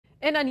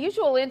An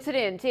unusual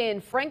incident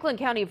in Franklin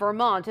County,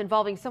 Vermont,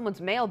 involving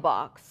someone's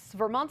mailbox.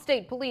 Vermont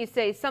State Police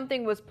say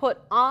something was put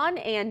on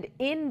and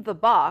in the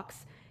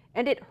box,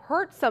 and it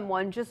hurt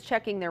someone just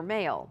checking their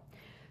mail.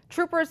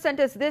 Troopers sent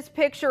us this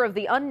picture of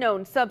the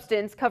unknown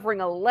substance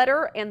covering a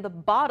letter and the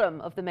bottom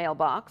of the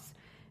mailbox.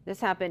 This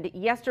happened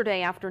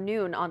yesterday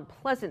afternoon on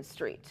Pleasant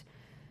Street.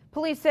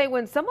 Police say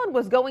when someone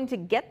was going to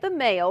get the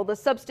mail, the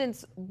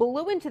substance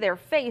blew into their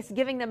face,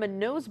 giving them a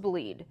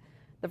nosebleed.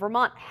 The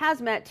Vermont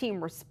HAZMAT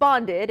team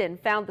responded and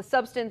found the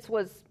substance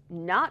was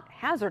not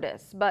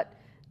hazardous, but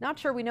not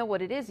sure we know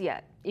what it is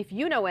yet. If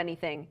you know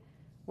anything,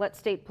 let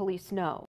state police know.